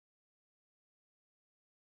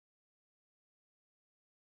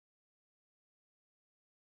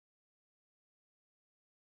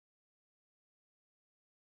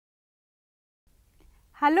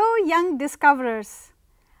Hello young discoverers.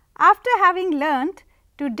 After having learnt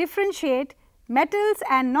to differentiate metals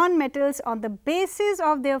and non-metals on the basis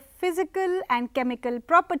of their physical and chemical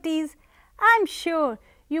properties, I am sure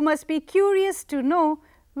you must be curious to know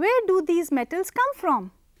where do these metals come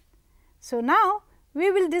from. So now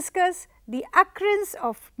we will discuss the occurrence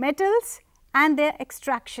of metals and their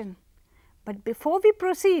extraction. But before we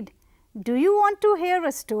proceed, do you want to hear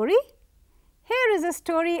a story? Here is a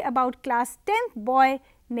story about class 10th boy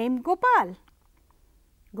named Gopal.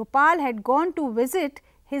 Gopal had gone to visit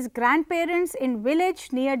his grandparents in village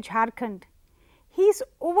near Jharkhand. He is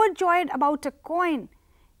overjoyed about a coin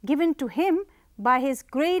given to him by his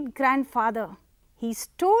great grandfather. He is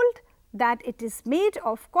told that it is made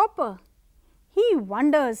of copper. He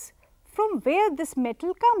wonders from where this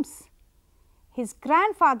metal comes. His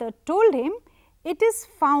grandfather told him it is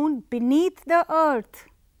found beneath the earth.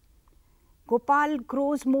 Gopal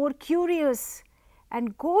grows more curious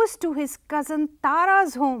and goes to his cousin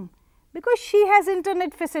Tara's home because she has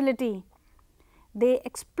internet facility. They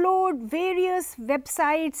explored various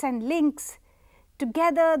websites and links.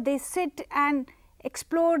 Together they sit and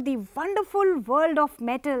explore the wonderful world of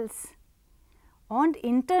metals. On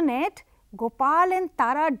internet, Gopal and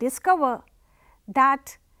Tara discover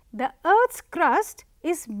that the earth's crust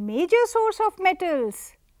is major source of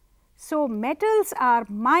metals. So metals are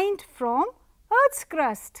mined from earth's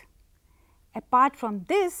crust. Apart from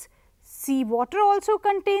this, seawater also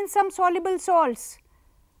contains some soluble salts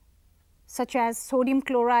such as sodium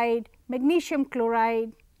chloride, magnesium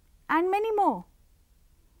chloride and many more.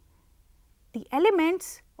 The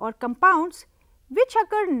elements or compounds which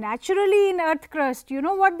occur naturally in earth crust, you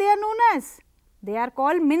know what they are known as? They are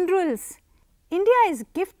called minerals. India is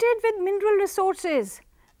gifted with mineral resources.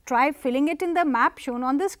 Try filling it in the map shown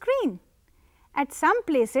on the screen. At some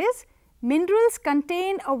places, minerals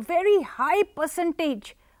contain a very high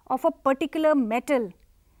percentage of a particular metal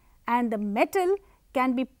and the metal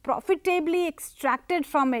can be profitably extracted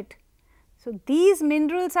from it. So, these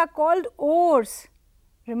minerals are called ores.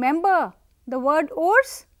 Remember the word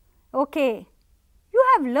ores? Okay. You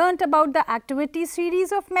have learnt about the activity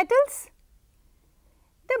series of metals.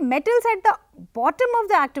 The metals at the bottom of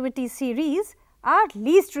the activity series are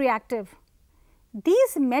least reactive.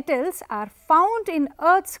 These metals are found in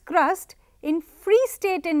earth's crust in free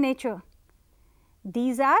state in nature.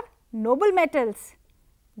 These are noble metals,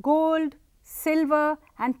 gold, silver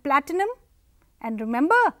and platinum, and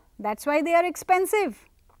remember that is why they are expensive.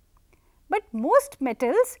 But most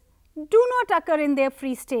metals do not occur in their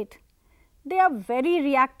free state. They are very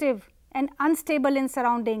reactive and unstable in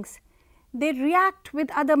surroundings. They react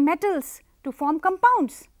with other metals to form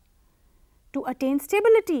compounds to attain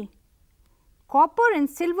stability. Copper and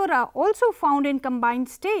silver are also found in combined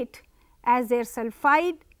state as their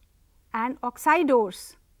sulphide and oxide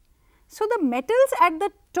ores. So, the metals at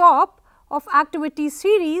the top of activity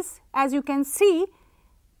series, as you can see,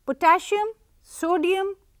 potassium,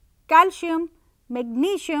 sodium, calcium,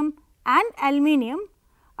 magnesium and aluminium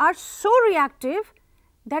are so reactive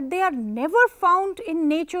that they are never found in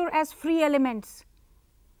nature as free elements.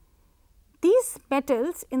 These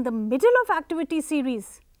metals in the middle of activity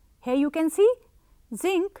series, here you can see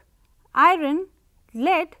zinc, iron,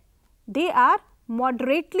 lead, they are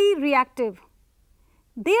moderately reactive.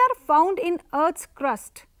 They are found in earth's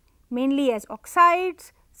crust mainly as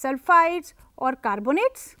oxides, sulphides or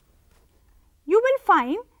carbonates. You will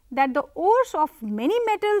find that the ores of many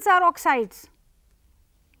metals are oxides.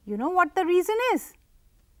 You know what the reason is?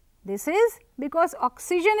 This is because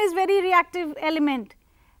oxygen is very reactive element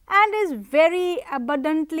and is very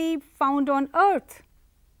abundantly found on earth.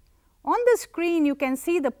 On the screen you can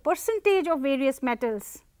see the percentage of various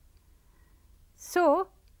metals. So,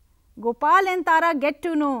 Gopal and Tara get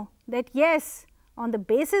to know that yes, on the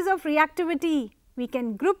basis of reactivity we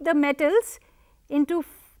can group the metals into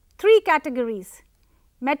three categories: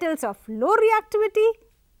 metals of low reactivity,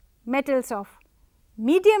 metals of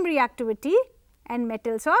medium reactivity and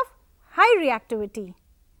metals of high reactivity.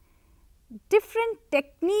 Different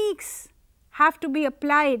techniques have to be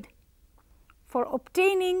applied for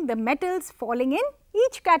obtaining the metals falling in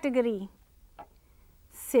each category.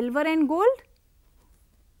 Silver and gold,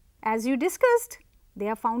 as you discussed, they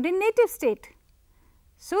are found in native state.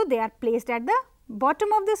 So, they are placed at the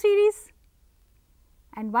bottom of the series.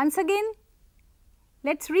 And once again,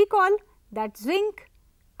 let us recall that zinc,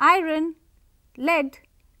 iron, lead,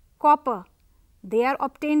 copper, they are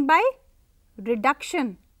obtained by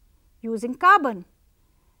reduction using carbon,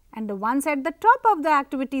 and the ones at the top of the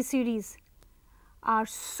activity series are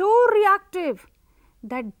so reactive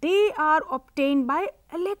that they are obtained by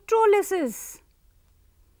electrolysis.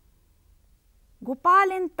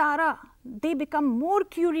 Gopal and Tara, they become more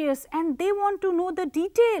curious and they want to know the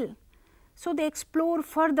detail. So they explore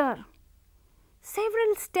further.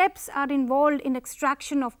 Several steps are involved in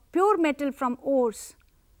extraction of pure metal from ores.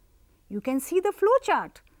 You can see the flow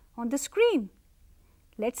chart on the screen.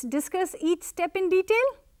 Let's discuss each step in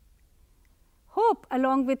detail. Hope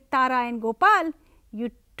along with Tara and Gopal, you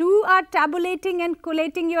too are tabulating and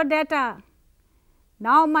collating your data.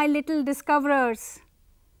 Now my little discoverers,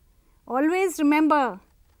 always remember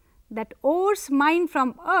that ores mined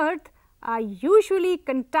from earth are usually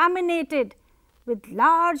contaminated with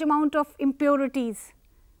large amount of impurities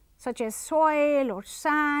such as soil or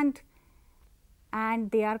sand, and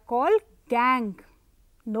they are called gangue.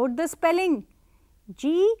 Note the spelling,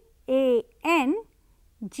 G-A-N-G-U-E.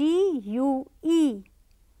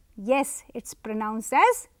 Yes, it is pronounced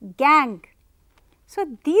as gangue. So,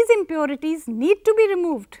 these impurities need to be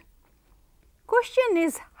removed. Question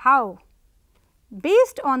is how?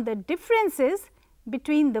 Based on the differences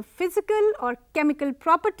between the physical or chemical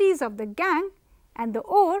properties of the gangue and the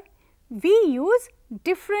ore, we use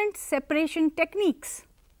different separation techniques.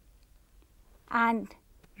 And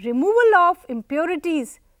removal of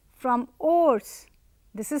impurities from ores,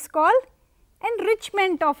 this is called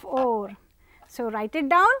enrichment of ore. So, write it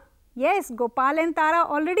down. Yes, Gopal and Tara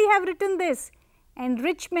already have written this,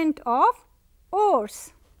 enrichment of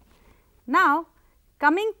ores. Now,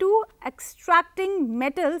 coming to extracting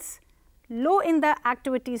metals low in the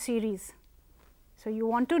activity series. So, you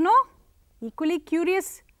want to know? Equally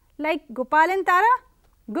curious like Gopal and Tara?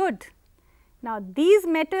 Good. Now, these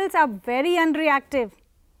metals are very unreactive,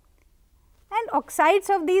 and oxides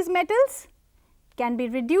of these metals can be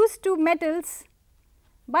reduced to metals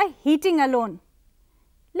by heating alone.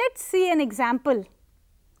 Let us see an example.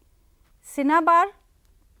 Cinnabar,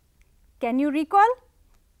 can you recall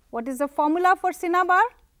what is the formula for cinnabar?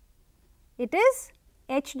 It is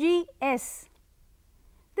HgS.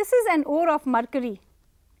 This is an ore of mercury.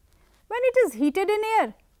 When it is heated in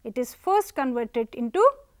air, it is first converted into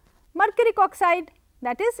mercuric oxide,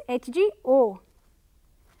 that is HgO.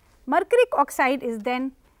 Mercuric oxide is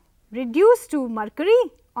then reduced to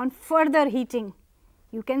mercury on further heating.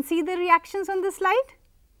 You can see the reactions on the slide.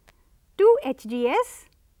 2HgS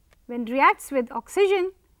when reacts with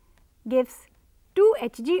oxygen gives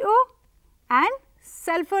 2HgO and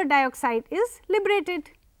sulfur dioxide is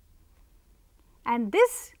liberated. And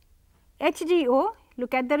this HgO,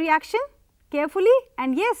 look at the reaction carefully,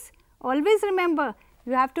 and yes, always remember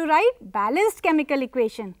you have to write balanced chemical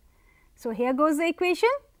equation. So, here goes the equation,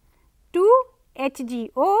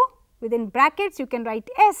 2HgO within brackets you can write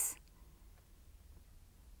S.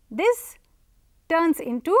 This turns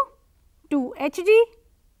into 2Hg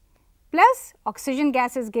plus oxygen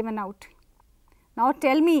gas is given out. Now,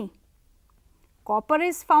 tell me, copper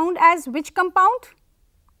is found as which compound?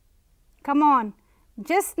 Come on,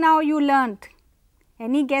 just now you learnt.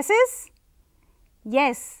 Any guesses?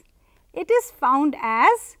 Yes, it is found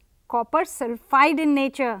as copper sulphide in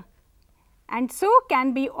nature, and so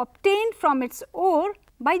can be obtained from its ore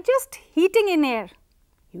by just heating in air.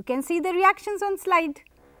 You can see the reactions on slide.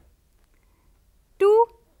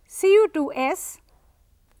 2Cu2S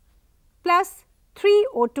plus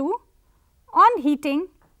 3O2 on heating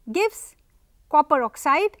gives copper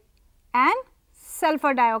oxide and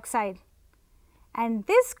sulfur dioxide, and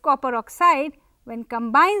this copper oxide when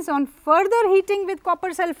combines on further heating with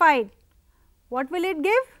copper sulphide, what will it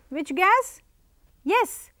give? Which gas?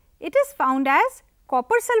 Yes, it is found as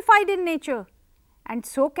copper sulphide in nature, and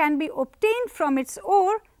so can be obtained from its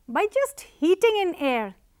ore by just heating in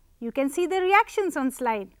air. You can see the reactions on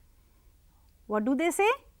slide. What do they say?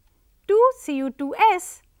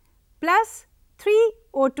 2Cu2S plus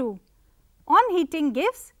 3O2 on heating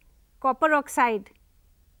gives copper oxide.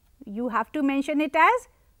 You have to mention it as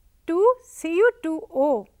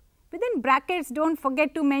 2Cu2O. Within brackets, do not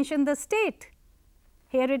forget to mention the state.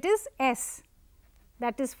 Here it is S,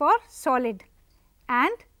 that is for solid,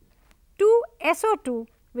 and 2SO2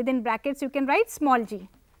 within brackets you can write small g.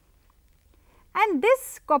 And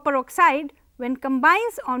this copper oxide when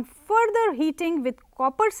combines on further heating with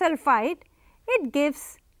copper sulphide, it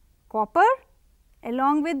gives copper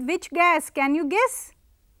along with which gas? Can you guess?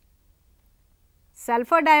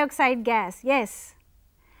 Sulfur dioxide gas, yes.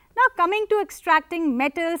 Now, coming to extracting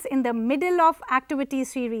metals in the middle of activity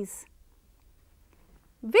series.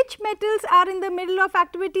 Which metals are in the middle of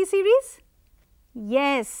activity series?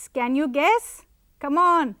 Yes, can you guess? Come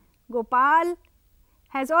on, Gopal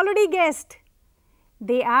has already guessed.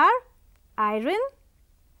 They are iron,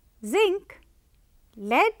 zinc,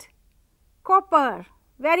 lead, copper.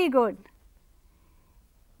 Very good.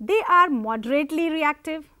 They are moderately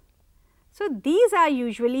reactive. So, these are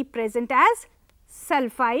usually present as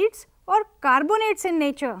sulfides or carbonates in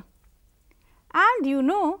nature, and you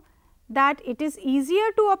know that it is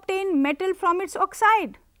easier to obtain metal from its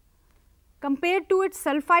oxide compared to its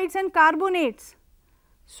sulfides and carbonates.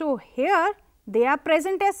 So, here they are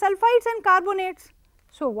present as sulfides and carbonates.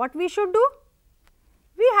 So, what we should do?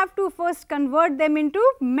 We have to first convert them into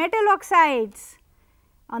metal oxides.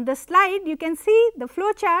 On the slide you can see the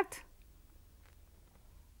flow chart.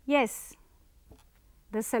 Yes,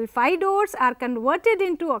 the sulfide ores are converted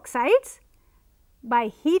into oxides by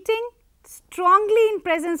heating strongly in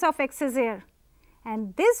presence of excess air,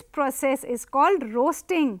 and this process is called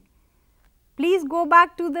roasting. Please go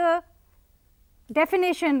back to the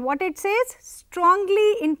definition. What it says?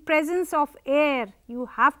 Strongly in presence of air. You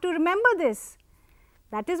have to remember this.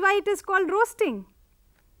 That is why it is called roasting.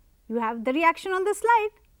 You have the reaction on the slide.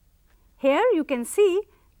 Here you can see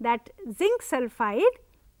that zinc sulfide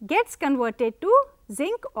gets converted to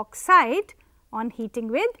zinc oxide on heating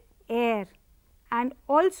with air. And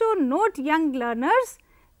also note, young learners,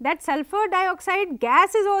 that sulfur dioxide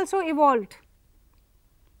gas is also evolved.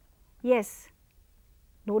 Yes,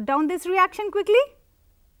 note down this reaction quickly.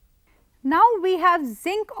 Now we have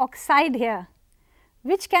zinc oxide here,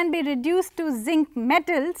 which can be reduced to zinc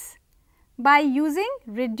metals by using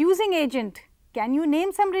reducing agent. Can you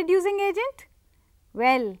name some reducing agent?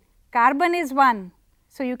 Well, carbon is one.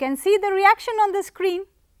 So, you can see the reaction on the screen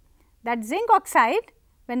that zinc oxide,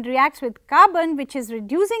 when reacts with carbon, which is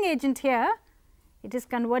reducing agent here, it is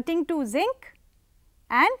converting to zinc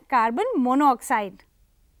and carbon monoxide.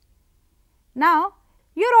 Now,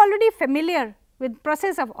 you are already familiar with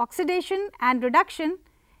process of oxidation and reduction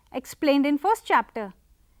explained in first chapter.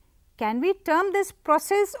 Can we term this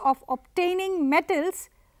process of obtaining metals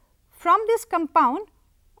from this compound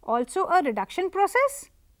also a reduction process?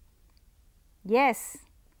 Yes,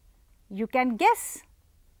 you can guess.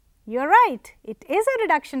 You are right, it is a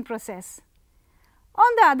reduction process.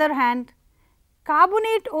 On the other hand,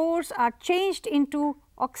 carbonate ores are changed into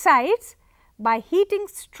oxides by heating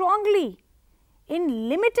strongly in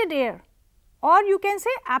limited air, or you can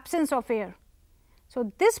say absence of air.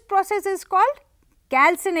 So, this process is called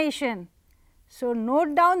calcination. So,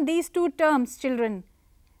 note down these two terms, children,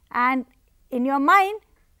 and in your mind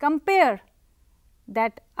compare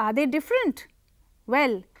that are they different?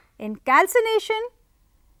 Well, in calcination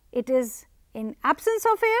it is in absence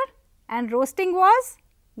of air, and roasting was,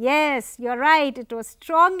 yes, you are right, it was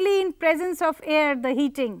strongly in presence of air, the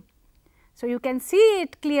heating. So, you can see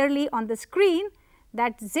it clearly on the screen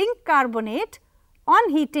that zinc carbonate on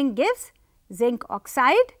heating gives zinc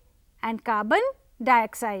oxide and carbon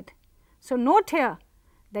dioxide. So, note here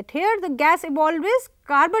that here the gas evolved is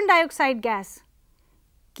carbon dioxide gas.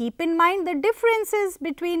 Keep in mind the differences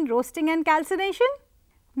between roasting and calcination.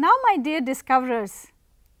 Now, my dear discoverers,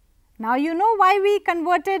 now you know why we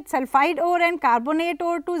converted sulfide ore and carbonate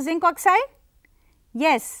ore to zinc oxide?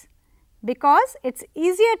 Yes, because it is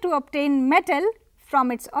easier to obtain metal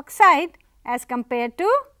from its oxide as compared to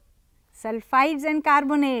sulfides and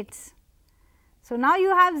carbonates. So, now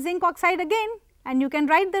you have zinc oxide again, and you can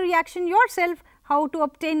write the reaction yourself how to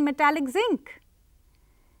obtain metallic zinc.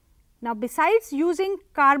 Now, besides using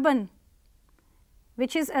carbon,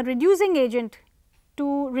 which is a reducing agent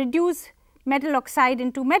to reduce metal oxide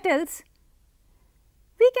into metals,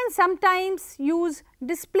 we can sometimes use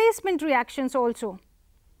displacement reactions also.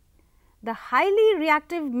 The highly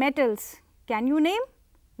reactive metals, can you name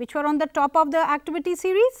which were on the top of the activity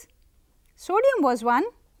series? Sodium was one,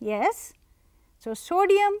 yes. So,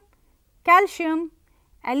 sodium, calcium,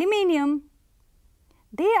 aluminium,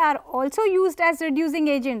 they are also used as reducing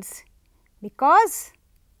agents because,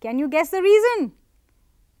 can you guess the reason?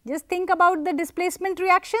 Just think about the displacement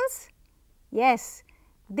reactions. Yes,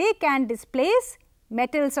 they can displace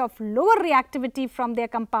metals of lower reactivity from their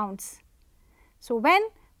compounds. So, when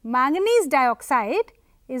manganese dioxide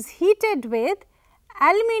is heated with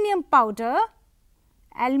aluminium powder,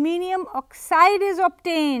 aluminium oxide is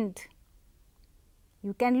obtained.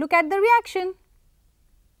 You can look at the reaction.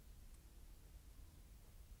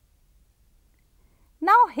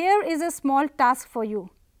 Now, here is a small task for you.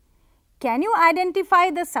 Can you identify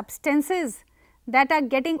the substances that are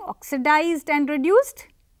getting oxidized and reduced?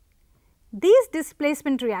 These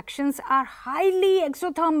displacement reactions are highly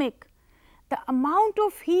exothermic. The amount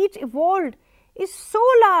of heat evolved is so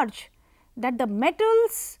large that the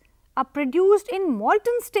metals are produced in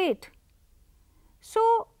molten state.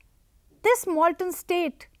 So, this molten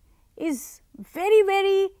state is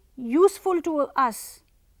very useful to us.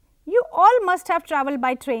 You all must have travelled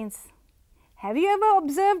by trains. Have you ever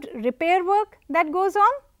observed repair work that goes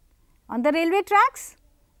on the railway tracks?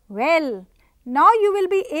 Well, now you will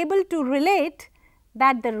be able to relate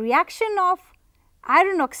that the reaction of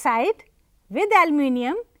iron oxide with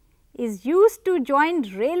aluminium is used to join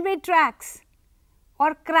railway tracks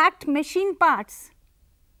or cracked machine parts,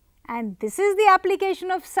 and this is the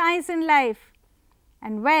application of science in life.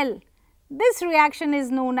 And well, this reaction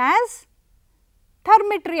is known as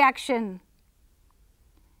thermit reaction.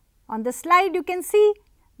 On the slide you can see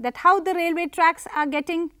that how the railway tracks are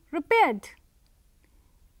getting repaired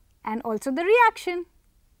and also the reaction.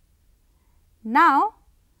 Now,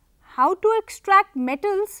 how to extract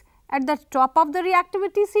metals at the top of the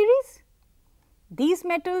reactivity series? These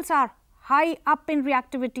metals are high up in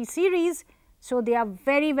reactivity series, so they are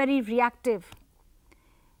very reactive.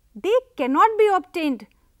 They cannot be obtained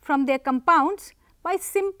from their compounds by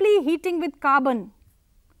simply heating with carbon,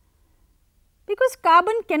 because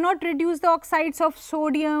carbon cannot reduce the oxides of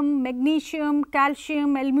sodium, magnesium,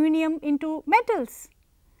 calcium, aluminium into metals.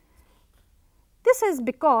 This is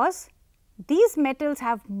because these metals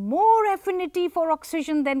have more affinity for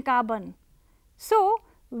oxygen than carbon. So,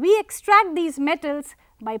 we extract these metals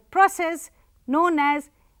by process known as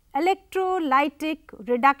electrolytic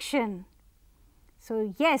reduction.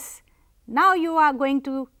 So, yes, now you are going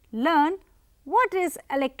to learn what is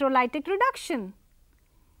electrolytic reduction.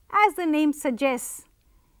 As the name suggests,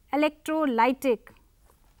 electrolytic,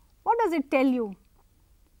 what does it tell you?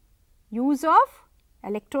 Use of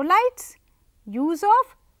electrolytes, use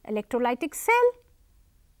of electrolytic cell,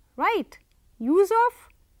 right? Use of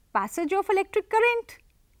passage of electric current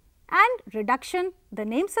and reduction, the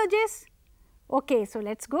name suggests. Okay, so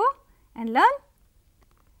let us go and learn.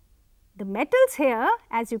 The metals here,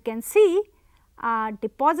 as you can see, are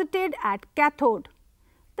deposited at cathode,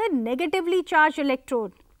 the negatively charged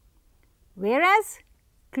electrode, whereas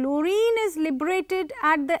chlorine is liberated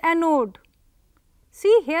at the anode.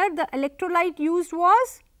 See here, the electrolyte used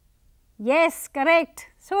was, yes, correct,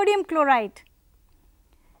 sodium chloride.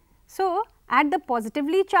 So, at the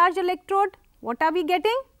positively charged electrode, what are we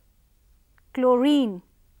getting? Chlorine.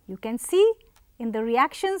 You can see in the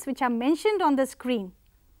reactions which are mentioned on the screen.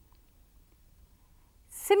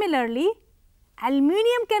 Similarly,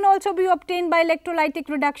 aluminium can also be obtained by electrolytic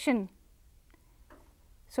reduction.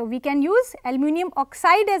 So, we can use aluminium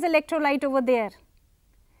oxide as electrolyte over there.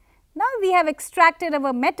 Now, we have extracted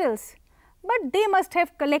our metals, but they must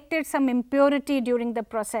have collected some impurity during the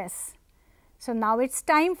process. So, now it is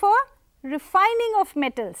time for refining of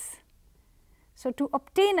metals. So, to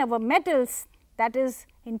obtain our metals, that is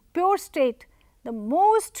in pure state, the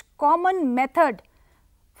most common method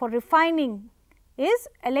for refining is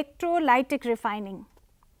electrolytic refining.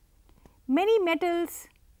 Many metals,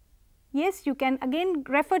 yes, you can again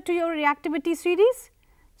refer to your reactivity series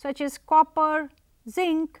such as copper,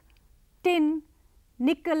 zinc, tin,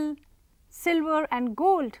 nickel, silver and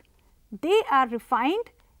gold. They are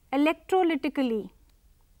refined electrolytically.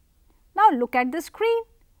 Now, look at the screen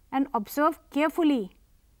and observe carefully.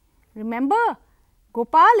 Remember,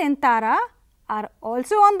 Gopal and Tara are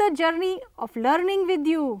also on the journey of learning with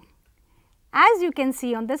you. As you can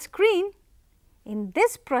see on the screen, in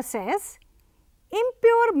this process,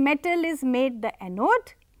 impure metal is made the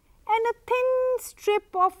anode and a thin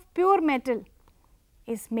strip of pure metal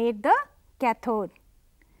is made the cathode,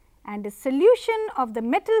 and a solution of the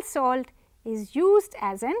metal salt is used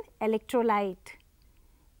as an electrolyte.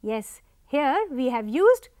 Yes, here we have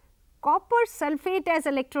used copper sulphate as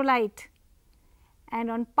electrolyte,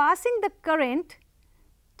 and on passing the current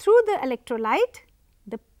through the electrolyte,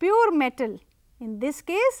 the pure metal, in this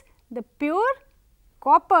case the pure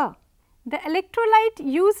copper, the electrolyte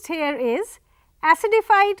used here is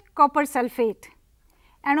acidified copper sulphate,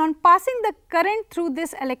 and on passing the current through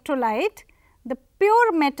this electrolyte, the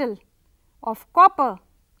pure metal of copper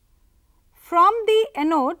from the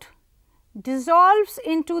anode dissolves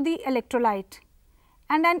into the electrolyte,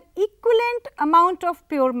 and an equivalent amount of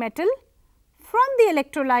pure metal from the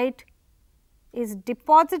electrolyte is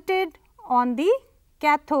deposited on the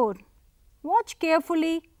cathode. Watch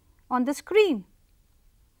carefully on the screen.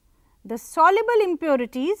 The soluble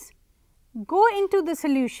impurities go into the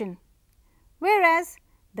solution, whereas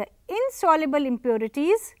the insoluble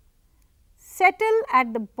impurities settle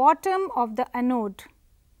at the bottom of the anode.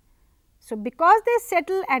 So, because they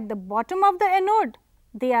settle at the bottom of the anode,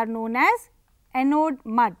 they are known as anode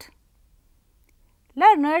mud.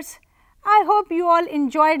 Learners, I hope you all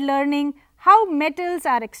enjoyed learning how metals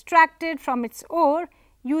are extracted from its ore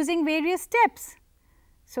using various steps.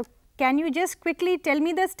 So, can you just quickly tell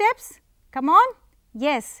me the steps? Come on.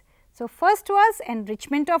 Yes. So, first was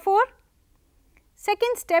enrichment of ore.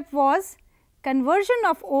 Second step was conversion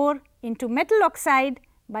of ore into metal oxide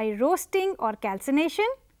by roasting or calcination.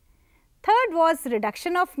 Third was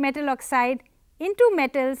reduction of metal oxide into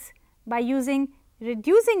metals by using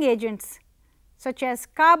reducing agents such as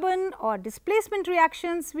carbon or displacement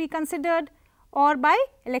reactions we considered, or by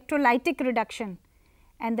electrolytic reduction.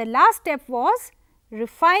 And the last step was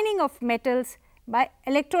refining of metals by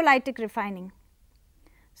electrolytic refining.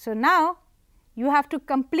 So, now you have to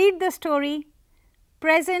complete the story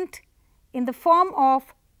present in the form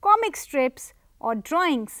of comic strips or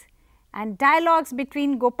drawings and dialogues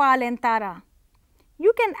between Gopal and Tara.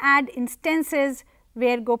 You can add instances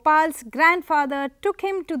where Gopal's grandfather took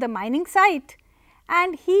him to the mining site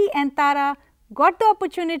and he and Tara got the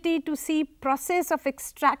opportunity to see process of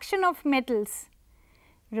extraction of metals.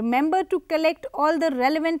 Remember to collect all the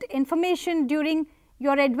relevant information during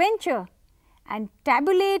your adventure and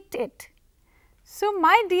tabulate it. So,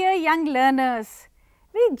 my dear young learners,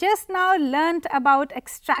 we just now learnt about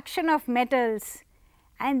extraction of metals,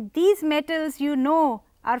 and these metals you know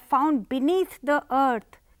are found beneath the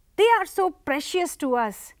earth. They are so precious to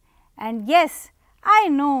us, and yes, I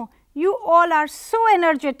know you all are so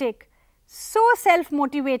energetic, so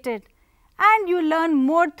self-motivated, and you learn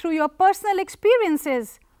more through your personal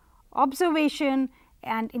experiences, observation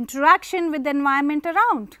and interaction with the environment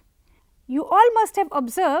around. You all must have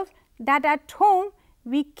observed that at home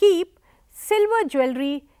we keep silver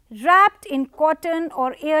jewelry wrapped in cotton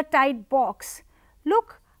or airtight box.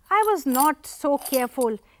 Look, I was not so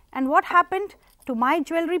careful, and what happened to my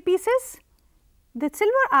jewelry pieces? The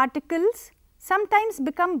silver articles sometimes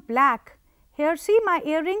become black. Here, see my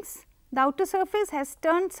earrings, the outer surface has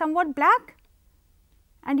turned somewhat black.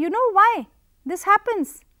 And you know why this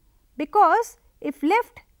happens? Because if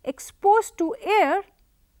left exposed to air,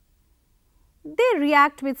 they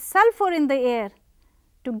react with sulfur in the air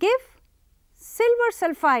to give silver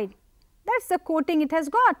sulphide. That is the coating it has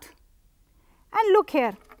got. And look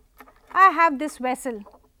here, I have this vessel.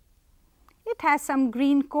 It has some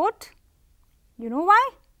green coat. You know why?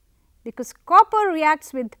 Because copper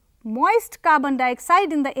reacts with moist carbon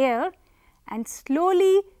dioxide in the air and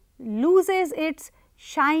slowly loses its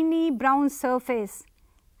shiny brown surface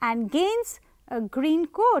and gains a green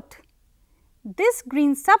coat. This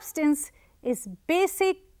green substance is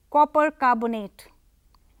basic copper carbonate.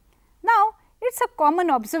 Now, it is a common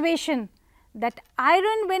observation that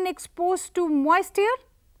iron, when exposed to moist air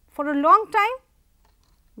for a long time,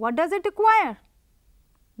 what does it acquire?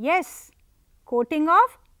 Yes, coating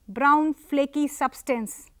of brown flaky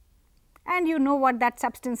substance, and you know what that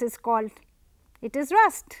substance is called. It is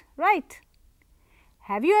rust, right?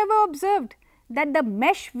 Have you ever observed that the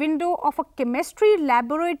mesh window of a chemistry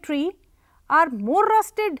laboratory are more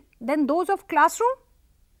rusted than those of classroom?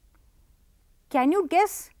 Can you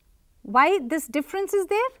guess why this difference is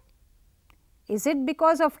there? Is it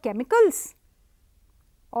because of chemicals,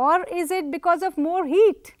 or is it because of more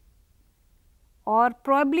heat, or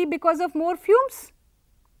probably because of more fumes?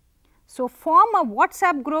 So, form a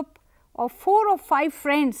WhatsApp group of 4 or 5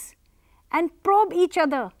 friends and probe each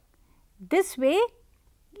other. This way,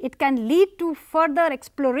 it can lead to further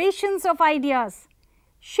explorations of ideas.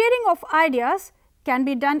 Sharing of ideas can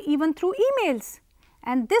be done even through emails,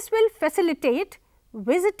 and this will facilitate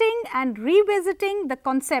visiting and revisiting the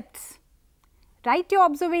concepts. Write your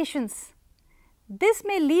observations. This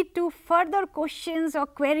may lead to further questions or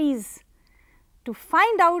queries to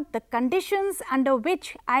find out the conditions under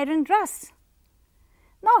which iron rusts.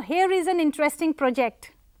 Now, here is an interesting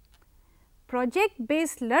project. Project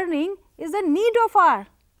based learning is a need of our.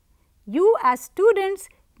 You as students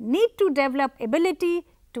need to develop ability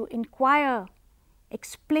to inquire,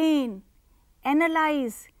 explain,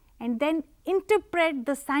 analyze, and then interpret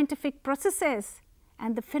the scientific processes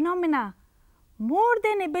and the phenomena more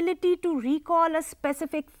than ability to recall a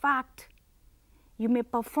specific fact. You may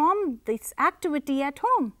perform this activity at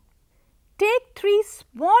home. Take 3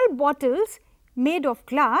 small bottles made of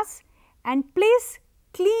glass and place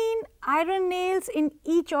clean iron nails in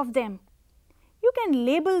each of them. You can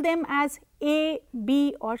label them as A,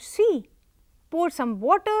 B or C. Pour some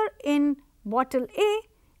water in bottle A,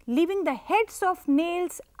 leaving the heads of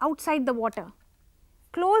nails outside the water.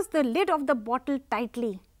 Close the lid of the bottle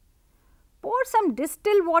tightly. Pour some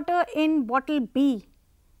distilled water in bottle B,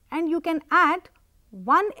 and you can add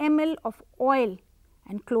 1 ml of oil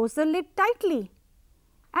and close the lid tightly.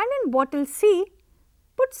 And in bottle C,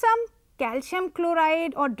 put some calcium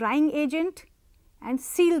chloride or drying agent and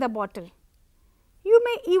seal the bottle. You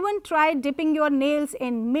may even try dipping your nails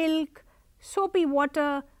in milk, soapy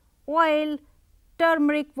water, oil,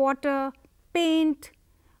 turmeric water, paint,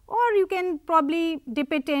 or you can probably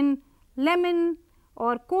dip it in lemon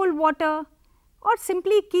or cold water, or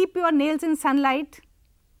simply keep your nails in sunlight.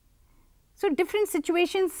 So, different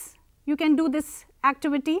situations you can do this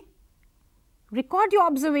activity. Record your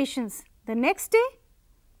observations the next day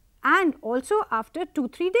and also after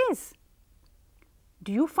 2-3 days.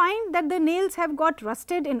 Do you find that the nails have got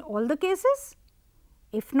rusted in all the cases?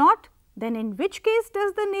 If not, then in which case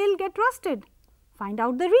does the nail get rusted? Find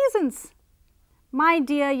out the reasons. My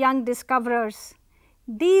dear young discoverers,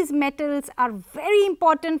 these metals are very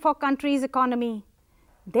important for country's economy.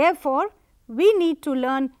 Therefore, we need to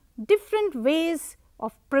learn different ways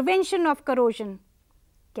of prevention of corrosion.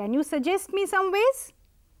 Can you suggest me some ways?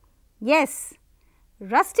 Yes,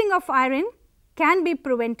 rusting of iron can be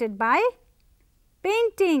prevented by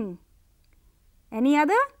painting. Any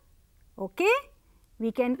other? Okay,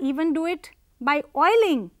 we can even do it by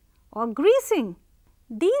oiling or greasing.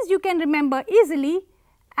 These you can remember easily,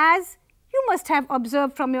 as you must have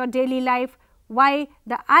observed from your daily life why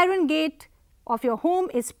the iron gate of your home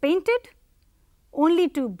is painted, only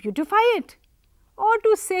to beautify it or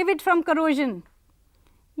to save it from corrosion.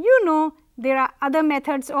 You know there are other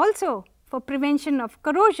methods also for prevention of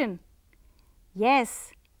corrosion.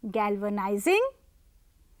 Yes, galvanizing,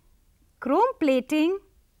 chrome plating,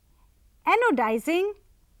 anodizing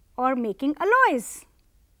or making alloys.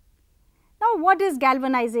 Now, what is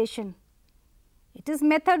galvanization? It is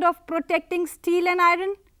method of protecting steel and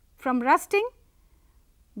iron from rusting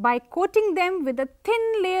by coating them with a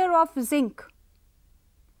thin layer of zinc.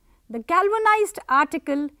 The galvanized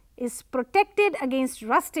article is protected against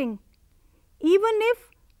rusting even if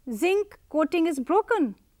zinc coating is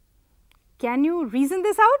broken. Can you reason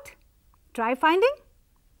this out? Try finding.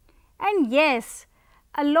 And yes,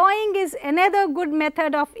 alloying is another good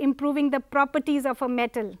method of improving the properties of a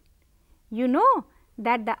metal. You know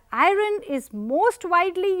that the iron is most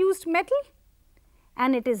widely used metal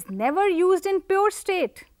and it is never used in pure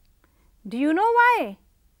state. Do you know why?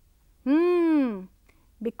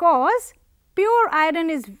 Because pure iron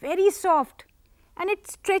is very soft and it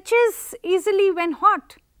stretches easily when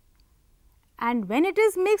hot. And when it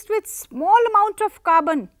is mixed with small amount of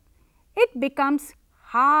carbon, it becomes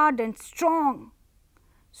hard and strong.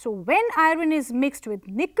 So, when iron is mixed with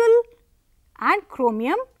nickel and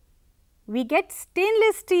chromium, we get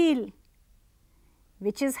stainless steel,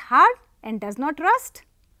 which is hard and does not rust.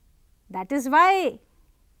 That is why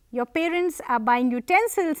your parents are buying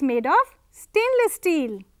utensils made of stainless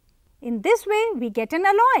steel. In this way, we get an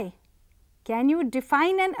alloy. Can you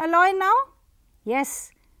define an alloy now?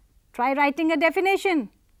 Yes, try writing a definition.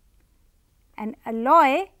 An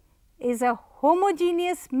alloy is a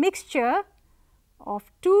homogeneous mixture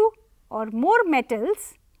of two or more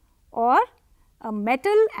metals or a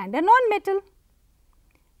metal and a non-metal.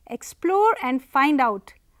 Explore and find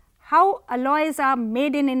out how alloys are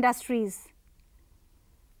made in industries.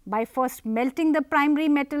 By first melting the primary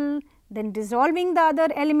metal, then dissolving the other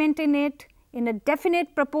element in it in a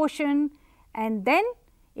definite proportion, and then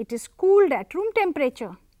it is cooled at room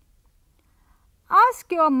temperature.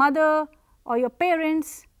 Ask your mother or your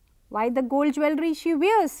parents why the gold jewelry she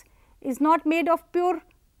wears is not made of pure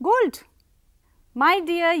gold. My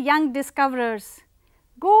dear young discoverers,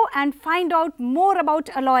 go and find out more about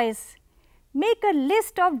alloys. Make a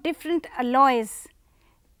list of different alloys,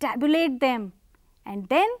 tabulate them, and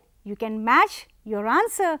then you can match your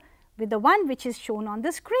answer with the one which is shown on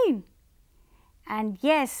the screen. And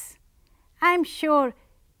yes, I am sure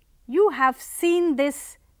you have seen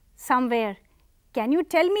this somewhere. Can you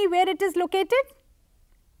tell me where it is located?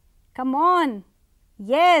 Come on.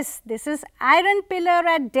 Yes, this is Iron Pillar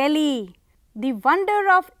at Delhi, the wonder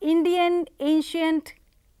of Indian ancient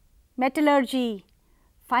metallurgy.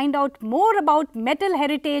 Find out more about metal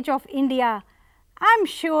heritage of India. I am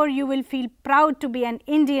sure you will feel proud to be an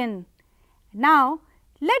Indian. Now,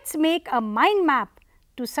 let's make a mind map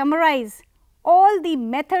to summarize all the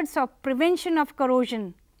methods of prevention of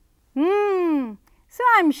corrosion. So,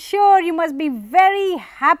 I am sure you must be very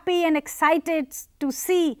happy and excited to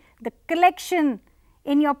see the collection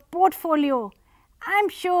in your portfolio. I am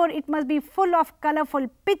sure it must be full of colorful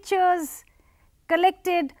pictures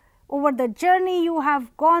collected over the journey you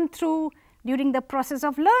have gone through during the process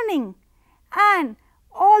of learning, and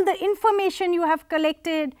all the information you have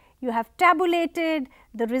collected, you have tabulated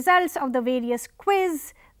the results of the various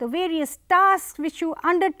quiz, the various tasks which you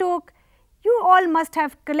undertook. You all must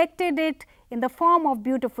have collected it in the form of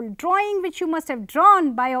beautiful drawing which you must have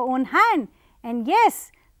drawn by your own hand. And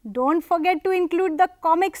yes, don't forget to include the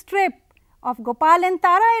comic strip of Gopal and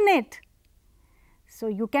Tara in it. So,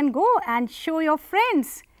 you can go and show your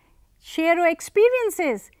friends, share your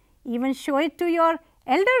experiences, even show it to your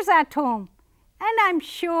elders at home. And I am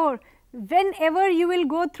sure whenever you will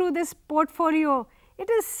go through this portfolio, it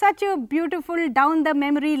is such a beautiful down the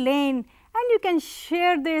memory lane, and you can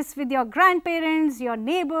share this with your grandparents, your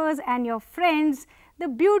neighbors and your friends, the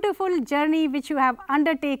beautiful journey which you have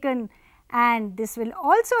undertaken, and this will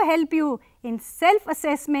also help you in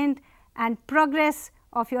self-assessment and progress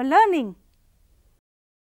of your learning.